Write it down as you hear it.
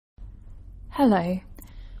Hello.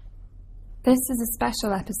 This is a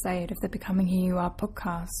special episode of the Becoming Who You Are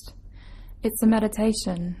podcast. It's a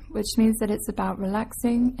meditation, which means that it's about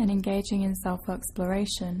relaxing and engaging in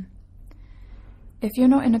self-exploration. If you're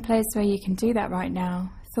not in a place where you can do that right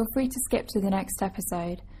now, feel free to skip to the next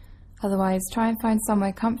episode. Otherwise, try and find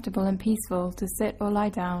somewhere comfortable and peaceful to sit or lie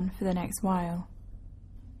down for the next while.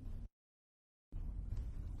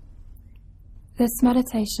 This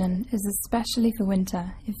meditation is especially for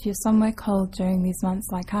winter if you're somewhere cold during these months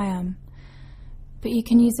like I am, but you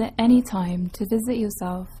can use it any time to visit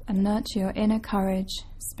yourself and nurture your inner courage,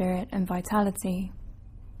 spirit and vitality.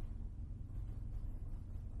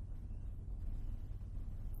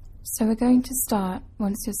 So we're going to start,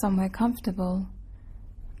 once you're somewhere comfortable,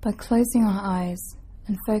 by closing our eyes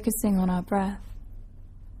and focusing on our breath.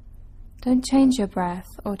 Don't change your breath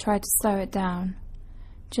or try to slow it down.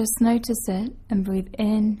 Just notice it and breathe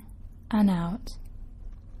in and out.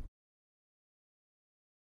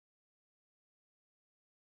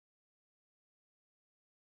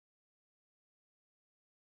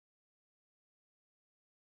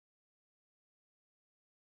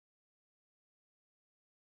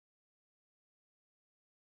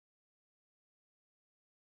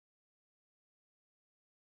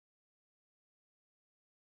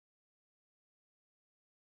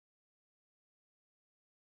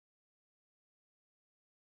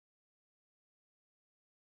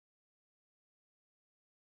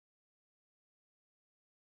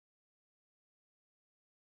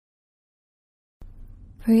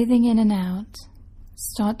 Breathing in and out,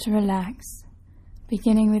 start to relax,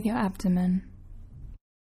 beginning with your abdomen.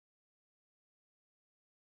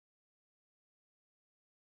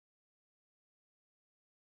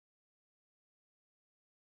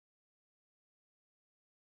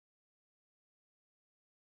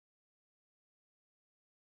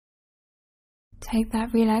 Take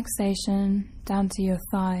that relaxation down to your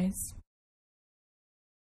thighs.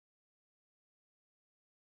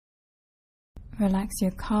 Relax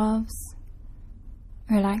your calves,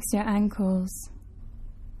 relax your ankles,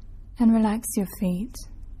 and relax your feet.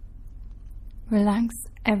 Relax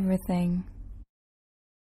everything.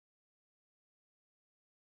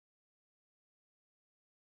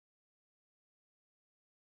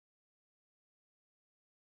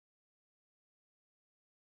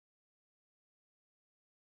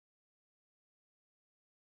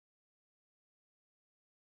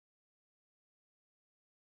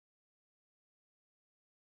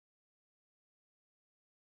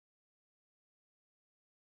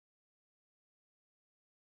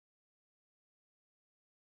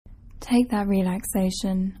 Take that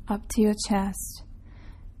relaxation up to your chest,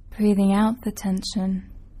 breathing out the tension.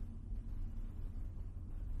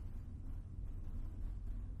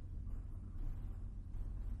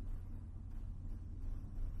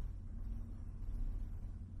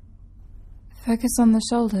 Focus on the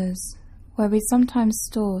shoulders, where we sometimes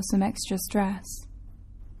store some extra stress.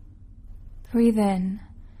 Breathe in,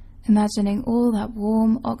 imagining all that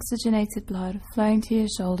warm, oxygenated blood flowing to your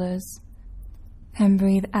shoulders. And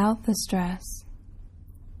breathe out the stress.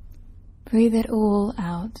 Breathe it all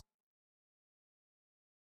out.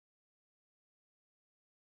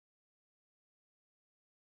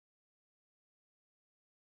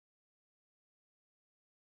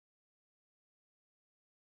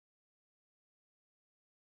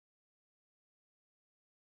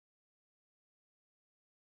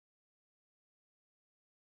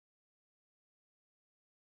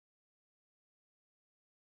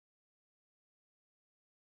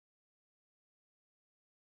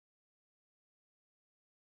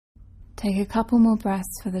 Take a couple more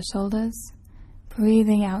breaths for the shoulders,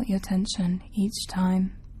 breathing out your tension each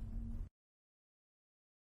time.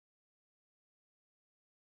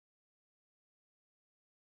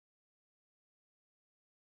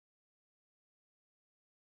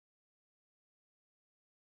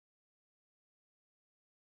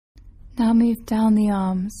 Now move down the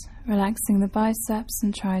arms, relaxing the biceps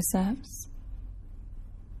and triceps,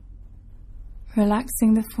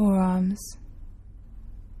 relaxing the forearms,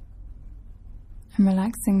 and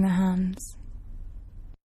relaxing the hands.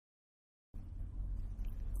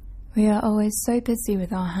 We are always so busy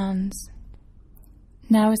with our hands.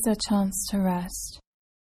 Now is our chance to rest.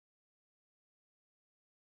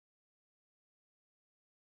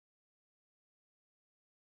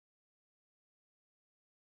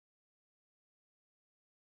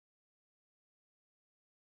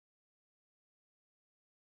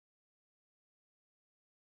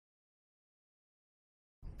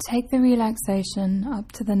 Take the relaxation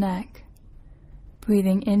up to the neck,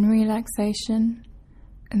 breathing in relaxation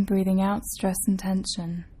and breathing out stress and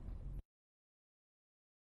tension.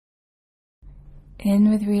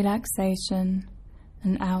 In with relaxation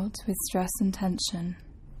and out with stress and tension.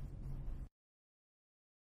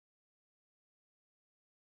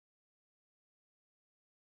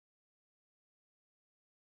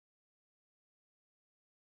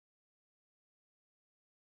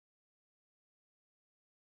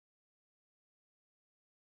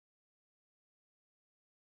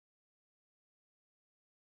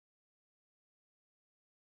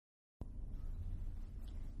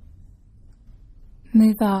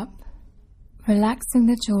 Move up, relaxing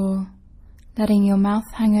the jaw, letting your mouth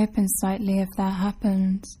hang open slightly if that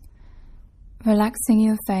happens. Relaxing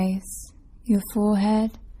your face, your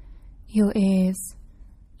forehead, your ears,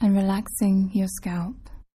 and relaxing your scalp.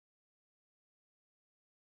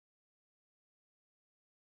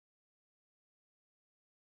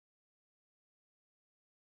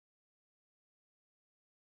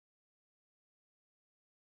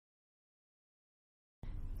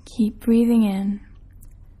 Keep breathing in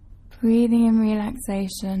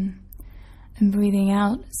relaxation, and breathing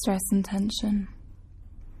out stress and tension.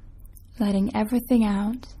 Letting everything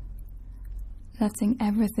out, letting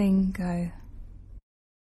everything go.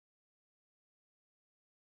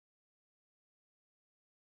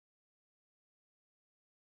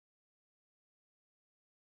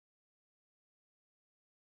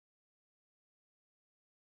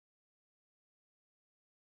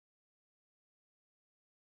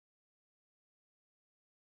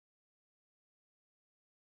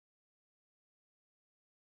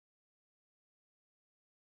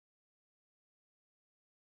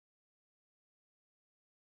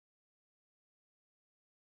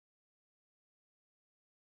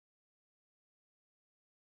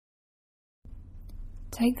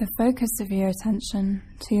 Take the focus of your attention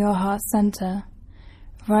to your heart center,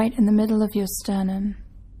 right in the middle of your sternum.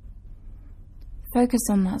 Focus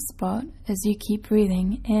on that spot as you keep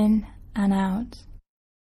breathing in and out.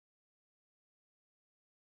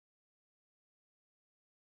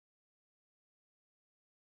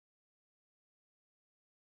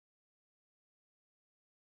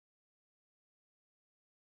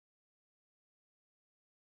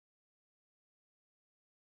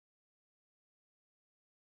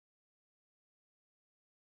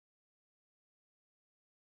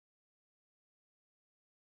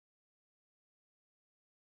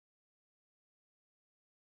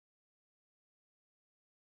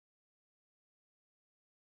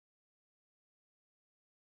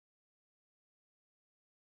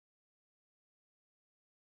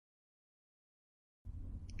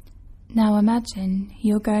 Now imagine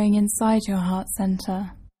you're going inside your heart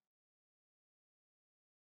center.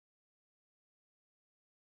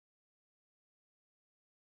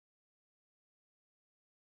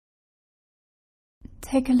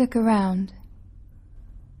 Take a look around.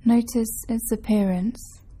 Notice its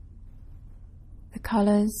appearance, the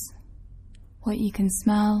colors, what you can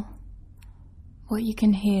smell, what you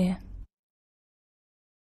can hear.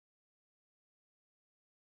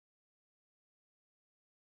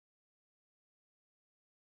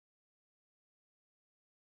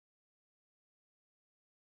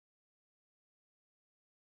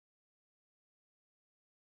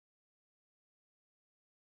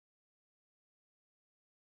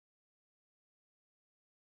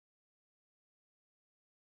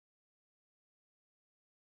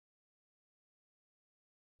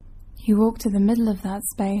 You walk to the middle of that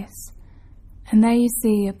space, and there you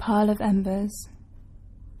see a pile of embers.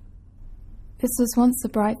 This was once a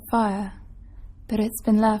bright fire, but it's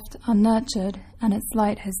been left unnurtured and its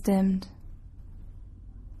light has dimmed.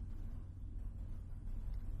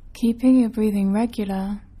 Keeping your breathing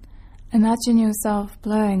regular, imagine yourself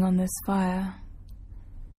blowing on this fire.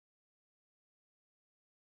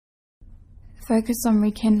 Focus on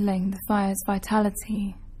rekindling the fire's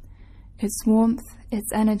vitality, its warmth,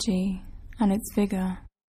 its energy, and its vigor.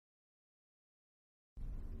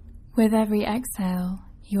 With every exhale,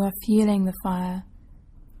 you are fueling the fire,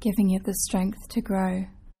 giving it the strength to grow.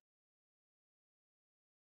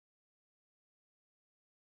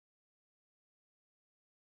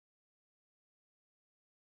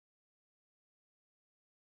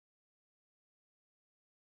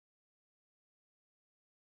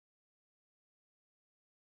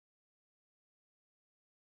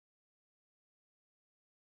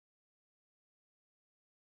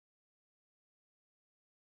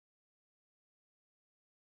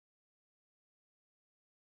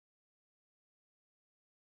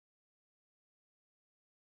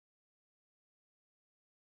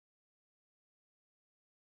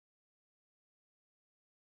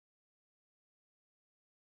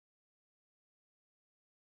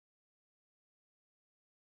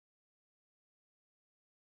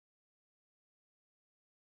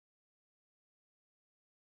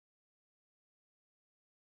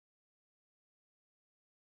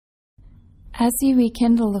 As you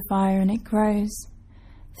rekindle the fire and it grows,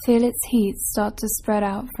 feel its heat start to spread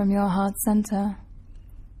out from your heart center.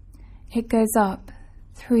 It goes up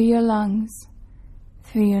through your lungs,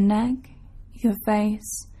 through your neck, your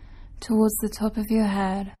face, towards the top of your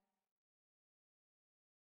head.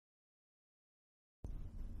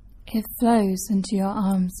 It flows into your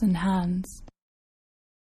arms and hands.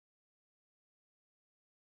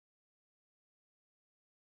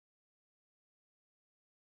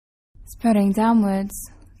 Spreading downwards,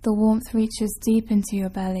 the warmth reaches deep into your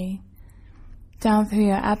belly, down through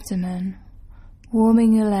your abdomen,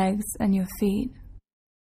 warming your legs and your feet.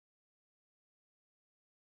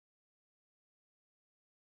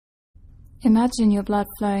 Imagine your blood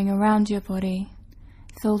flowing around your body,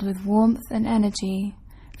 filled with warmth and energy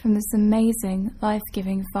from this amazing,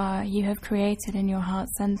 life-giving fire you have created in your heart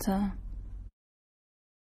center.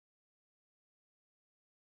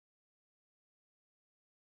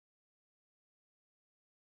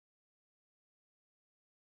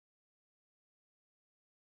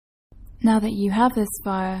 Now that you have this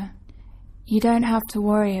fire, you don't have to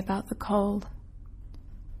worry about the cold.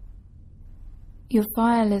 Your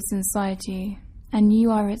fire lives inside you, and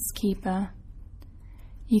you are its keeper.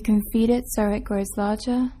 You can feed it so it grows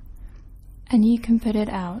larger, and you can put it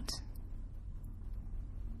out.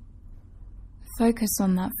 Focus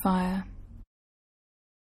on that fire.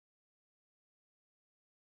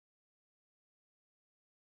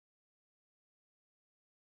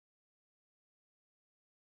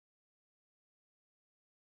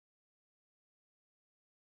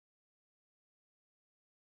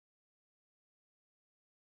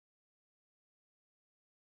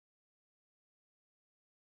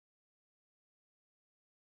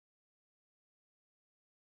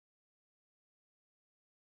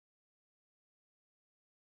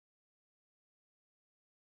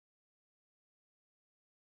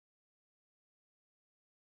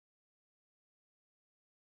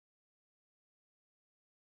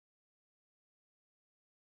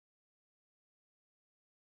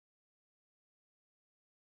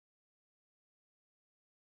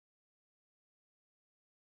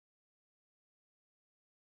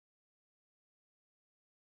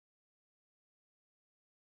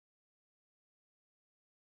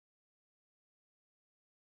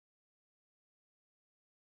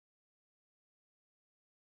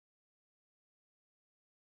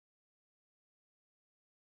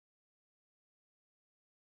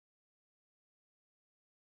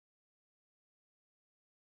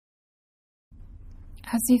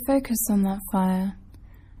 As you focus on that fire,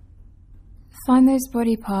 find those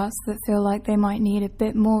body parts that feel like they might need a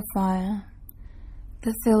bit more fire,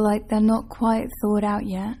 that feel like they're not quite thawed out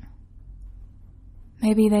yet.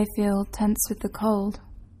 Maybe they feel tense with the cold.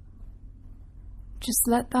 Just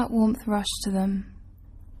let that warmth rush to them,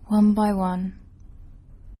 one by one.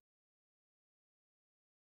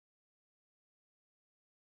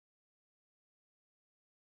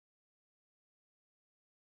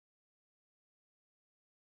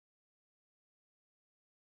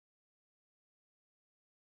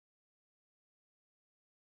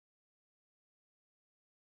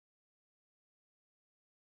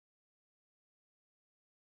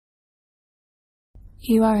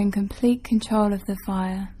 You are in complete control of the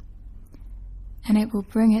fire, and it will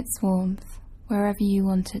bring its warmth wherever you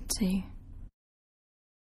want it to.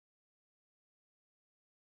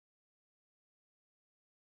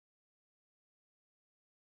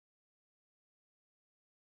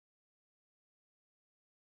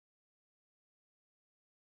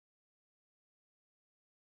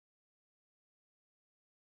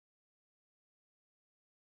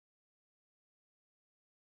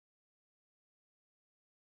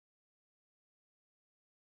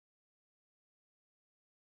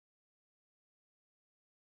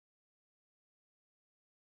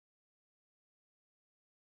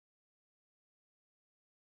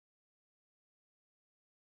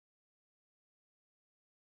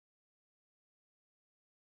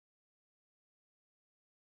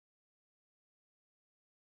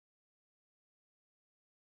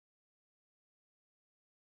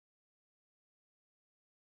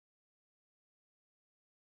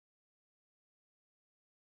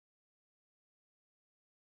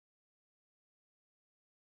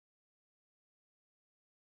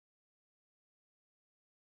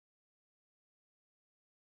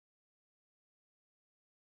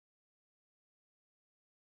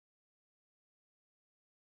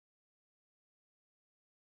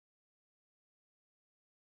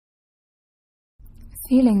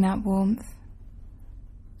 Feeling that warmth,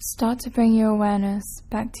 start to bring your awareness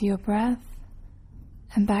back to your breath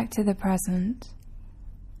and back to the present,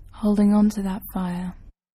 holding on to that fire.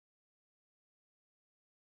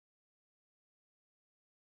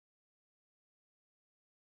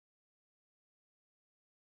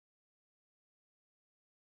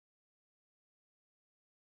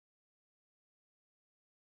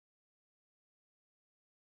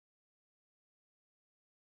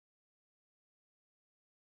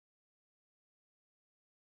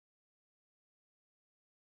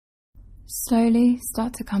 Slowly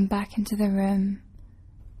start to come back into the room,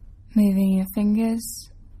 moving your fingers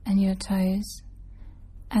and your toes,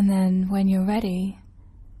 and then when you're ready,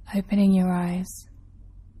 opening your eyes.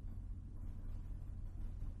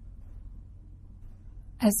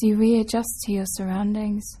 As you readjust to your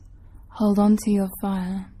surroundings, hold on to your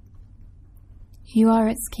fire. You are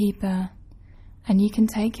its keeper, and you can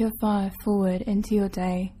take your fire forward into your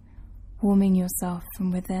day, warming yourself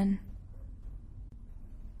from within.